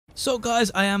So guys,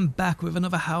 I am back with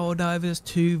another Helldivers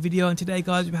 2 video, and today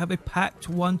guys we have a packed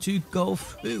one to go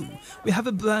through. We have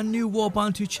a brand new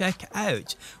Warbond to check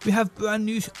out. We have brand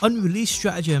new unreleased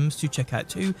stratagems to check out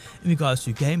too in regards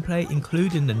to gameplay,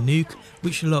 including the nuke,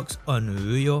 which looks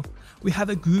unreal. We have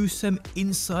a gruesome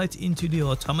insight into the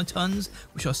Automatons,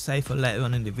 which I'll say for later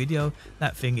on in the video.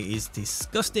 That thing is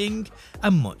disgusting,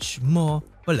 and much more,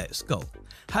 but let's go.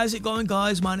 How's it going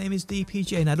guys? My name is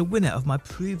DPJ. Now the winner of my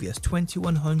previous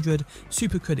 2100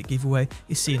 super credit giveaway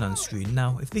is seen on screen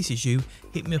now. If this is you,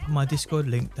 hit me up on my Discord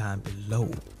link down below.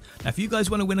 Now if you guys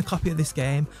want to win a copy of this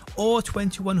game or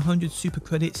 2100 super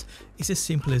credits, it's as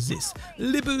simple as this.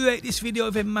 Liberate this video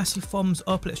with a massive thumbs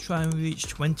up. Let's try and reach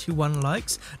 21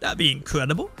 likes. That'd be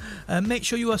incredible. Make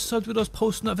sure you are subbed with those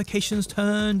post notifications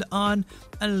turned on,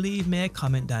 and leave me a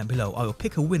comment down below. I will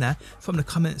pick a winner from the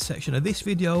comment section of this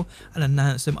video and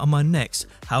announce them on my next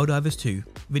Helldivers 2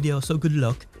 video. So good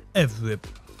luck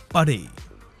everybody.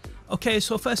 Okay,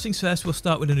 so first things first, we'll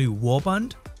start with a new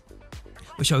Warbond,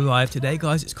 which arrived today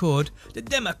guys. It's called the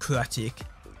Democratic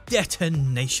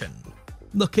Detonation.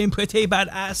 Looking pretty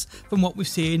badass from what we've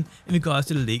seen in regards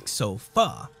to the leaks so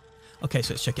far. Okay,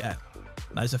 so let's check it out.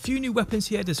 Now there's a few new weapons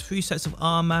here. There's 3 sets of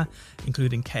armor,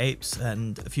 including capes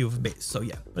and a few other bits. So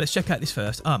yeah, but let's check out this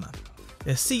first armor.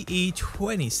 The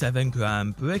CE27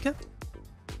 Groundbreaker.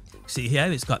 See here,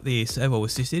 it's got the servo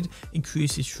assisted,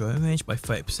 increases throwing range by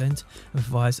 30% and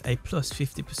provides a plus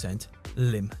 50%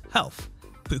 limb health.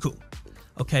 Pretty cool.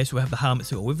 Okay, so we have the helmet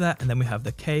to go with that, and then we have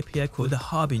the cape here called the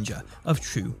Harbinger of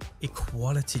True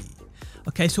Equality.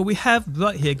 Okay, so we have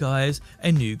right here guys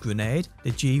a new grenade,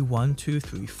 the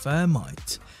G123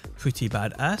 Thermite. Pretty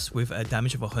badass, with a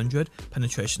damage of 100,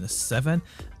 penetration of 7,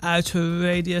 outer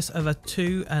radius of a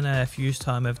 2, and a fuse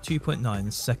time of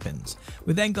 2.9 seconds.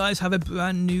 We then guys have a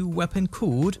brand new weapon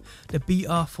called the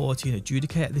BR14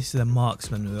 Adjudicator. This is a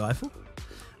marksman rifle.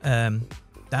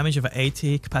 Damage of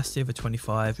 80, capacity of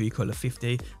 25, recoil of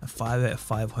 50, and fire rate of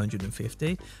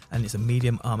 550, and it's a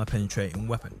medium armor penetrating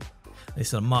weapon. This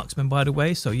is a marksman by the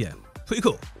way, so yeah, pretty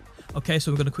cool. Okay,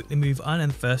 so we're going to quickly move on,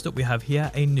 and first up we have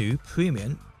here a new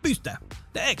premium booster,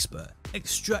 the Expert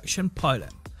Extraction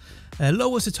Pilot.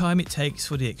 Lowers the time it takes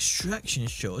for the extraction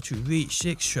shuttle to reach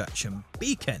the extraction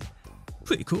beacon.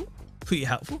 Pretty cool, pretty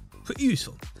helpful, pretty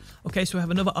useful. Okay, so we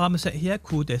have another armor set here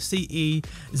called the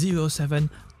CE07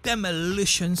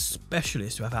 Demolition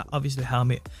Specialist. We have our obviously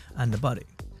helmet and the body.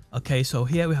 Okay, so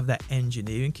here we have that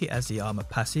engineering kit as the armor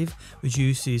passive,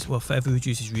 further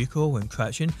reduces recoil when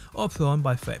crouching or prone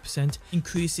by 30%,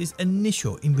 increases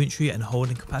initial inventory and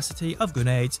holding capacity of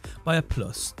grenades by a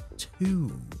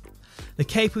 +2. The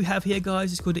cape we have here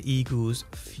guys is called the Eagle's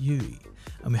Fury,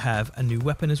 and we have a new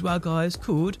weapon as well guys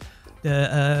called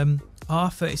the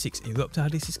R36 Eruptor.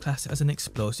 This is classed as an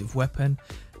explosive weapon,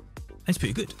 and it's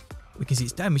pretty good. We can see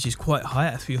its damage is quite high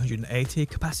at 380,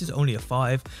 capacity is only a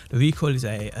 5, the recoil is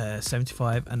a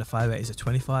 75, and the fire rate is a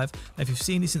 25. Now if you've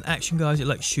seen this in action guys, it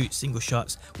like shoots single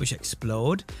shots which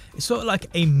explode. It's sort of like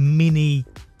a mini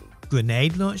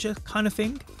grenade launcher kind of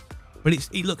thing, but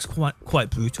it looks quite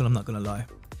brutal, I'm not going to lie.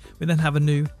 We then have a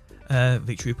new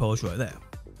victory pose right there.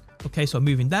 Okay, so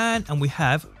moving down, and we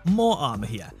have more armor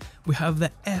here. We have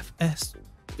the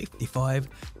FS55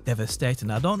 Devastator.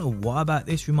 Now I don't know why about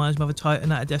this, reminds me of a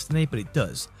Titan out of Destiny, but it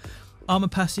does. Armor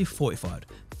passive 45,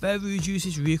 further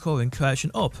reduces recoil when crouching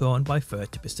or prone by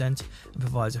 30% and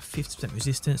provides a 50%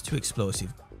 resistance to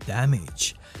explosive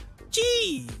damage.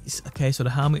 Jeez! Okay, so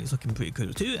the helmet is looking pretty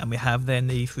cool too, and we have then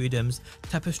the Freedom's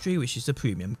Tapestry, which is the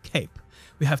premium cape.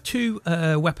 We have 2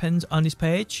 weapons on this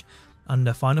page. On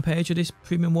the final page of this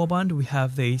premium Warbond, we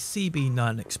have the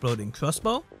CB9 Exploding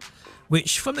Crossbow,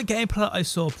 which from the gameplay I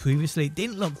saw previously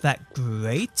didn't look that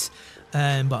great,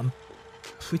 but I'm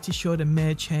pretty sure they may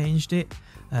have changed it,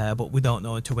 but we don't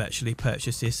know until we actually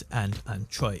purchase this and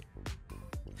try it.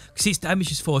 See, its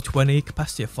damage is 420,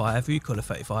 capacity of 5, recoil of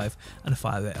 35, and a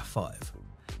fire rate of 5.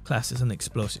 Class as an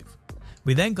explosive.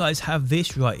 We then guys have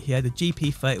this right here, the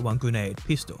GP31 Grenade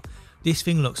Pistol. This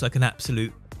thing looks like an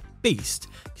absolute beast.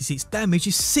 You see its damage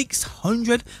is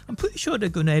 600. I'm pretty sure the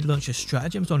grenade launcher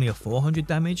stratagem is only a 400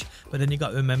 damage, but then you got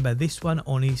to remember this one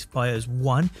only fires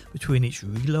 1 between each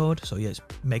reload, so yeah, it's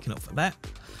making up for that.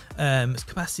 Its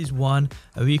capacity is 1,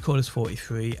 a recoil is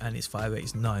 43, and its fire rate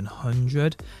is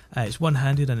 900. It's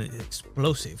one-handed and it's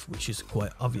explosive, which is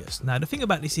quite obvious. Now the thing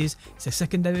about this is it's a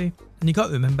secondary, and you got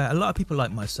to remember a lot of people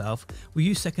like myself, we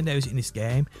use secondaries in this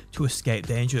game to escape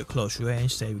danger at close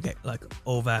range. Say we get like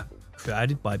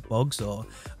overcrowded by bugs or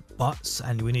bots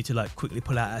and we need to like quickly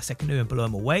pull out our secondary and blow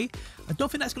them away. I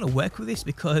don't think that's going to work with this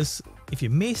because if you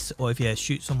miss or if you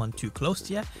shoot someone too close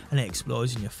to you and it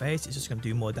explodes in your face, it's just going to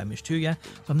do more damage to you.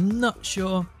 So I'm not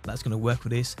sure that's going to work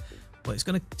with this, but it's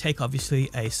going to take obviously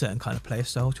a certain kind of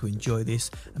playstyle to enjoy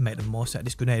this and make the most out of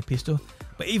this grenade pistol.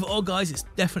 But either or guys, it's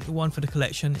definitely one for the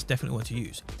collection, it's definitely one to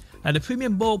use. Now the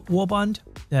premium Warbond,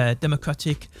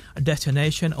 Democratic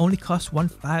Detonation only costs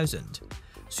 1,000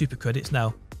 super credits.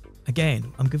 Now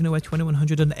again, I'm giving away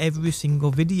 2100 on every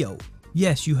single video.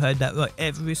 Yes, you heard that right,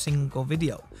 every single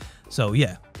video. So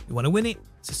yeah, you want to win it,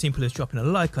 it's as simple as dropping a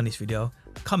like on this video,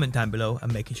 a comment down below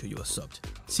and making sure you are subbed.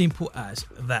 Simple as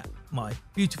that, my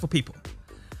beautiful people.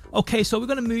 Okay, so we're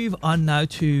going to move on now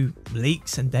to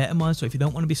leaks and data mines. So if you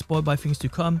don't want to be spoiled by things to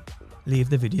come, leave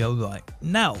the video right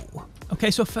now.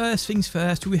 Okay, so first things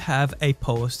first, we have a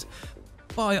post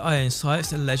by Iron Sights,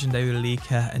 the legendary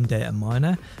leaker and data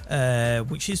miner,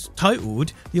 which is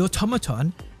titled The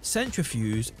Automaton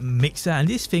Centrifuge Mixer, and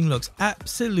this thing looks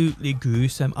absolutely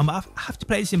gruesome. I have to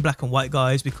play this in black and white,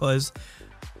 guys, because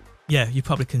yeah, you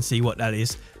probably can see what that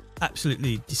is.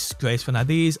 Absolutely disgraceful. Now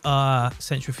these are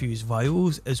centrifuge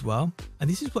vials as well, and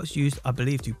this is what's used, I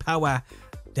believe, to power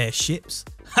their ships.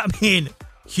 I mean,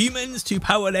 humans to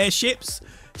power their ships.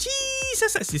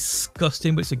 Jesus, that's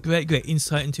disgusting, but it's a great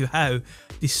insight into how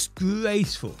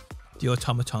disgraceful the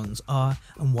automatons are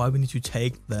and why we need to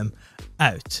take them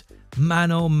out.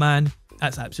 Man, oh man,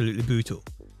 that's absolutely brutal.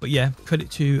 But yeah,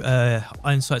 credit to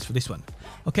Iron Sights for this one.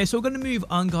 Okay, so we're going to move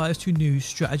on, guys, to NUKE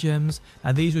Stratagems.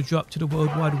 And these were dropped to the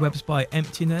World Wide Webs by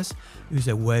Emptiness, who's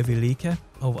a worthy leaker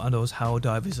over on those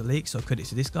Helldivers leaks, so credit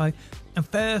to this guy. And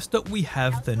first up, we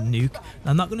have the Nuke.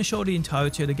 Now, I'm not going to show the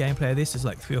entirety of the gameplay of this. There's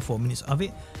like 3 or 4 minutes of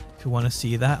it. If you want to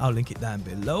see that, I'll link it down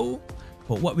below.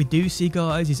 But what we do see,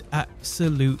 guys, is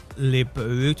absolutely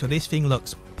brutal. This thing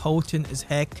looks potent as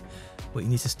heck, but you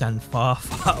need to stand far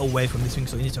away from this thing,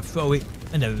 so you need to throw it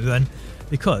and then run,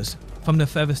 because from the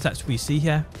further stats we see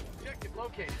here,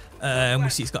 we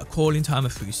see it's got a calling time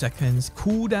of 3 seconds,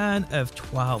 cooldown of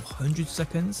 1200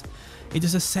 seconds. It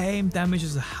does the same damage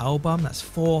as a Hell Bomb, that's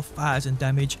 4000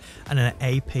 damage, and an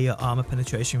AP or armor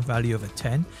penetration value of a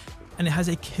 10. And it has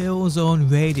a kill zone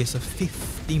radius of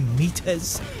 50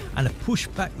 meters and a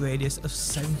pushback radius of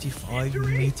 75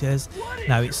 meters.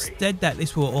 Now it's said that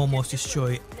this will almost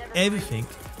destroy everything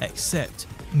except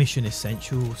mission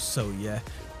essentials. So yeah,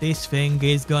 this thing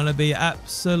is gonna be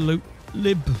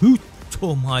absolutely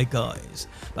brutal, my guys.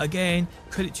 But again,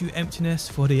 credit to Emptiness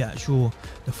for the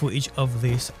footage of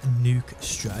this NUKE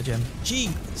Stratagem.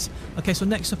 Jeez. Okay, so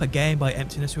next up, again by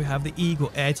Emptiness, we have the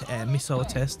Eagle air-to-air missile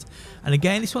test, and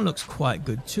again this one looks quite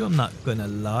good too, I'm not gonna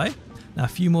lie. Now a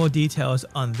few more details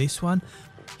on this one.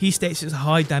 He states it's a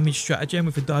high damage stratagem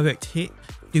with a direct hit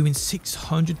doing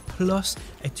 600 plus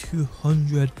a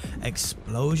 200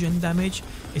 explosion damage.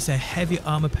 It's a heavy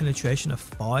armor penetration of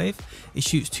 5. It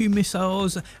shoots 2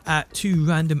 missiles at 2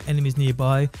 random enemies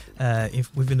nearby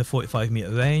within the 45 meter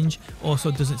range. Also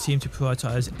doesn't seem to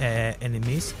prioritize air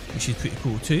enemies, which is pretty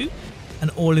cool too. And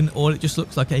all in all, it just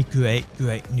looks like a great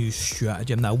new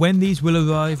stratagem. Now when these will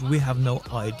arrive, we have no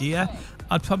idea.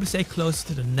 I'd probably say close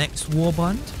to the next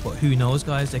Warbond, but who knows,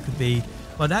 guys, they could be.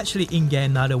 But actually in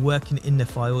game now, they're working in the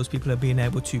files. People are being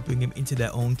able to bring them into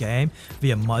their own game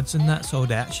via mods and that, so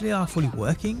they actually are fully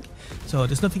working. So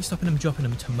there's nothing stopping them dropping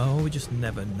them tomorrow, we just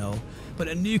never know. But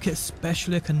a NUKE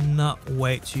especially, I cannot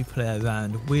wait to play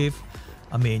around with.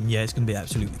 I mean, yeah, it's going to be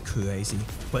absolutely crazy.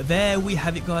 But there we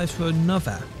have it, guys, for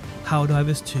another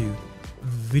Helldivers 2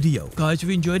 video. Guys, if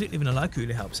you enjoyed it, leaving a like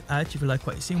really helps out. If you like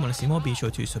what you see and want to see more, be sure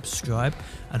to subscribe.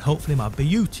 And hopefully, my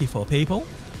beautiful people,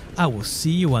 I will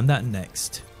see you on that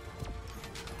next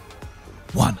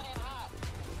one.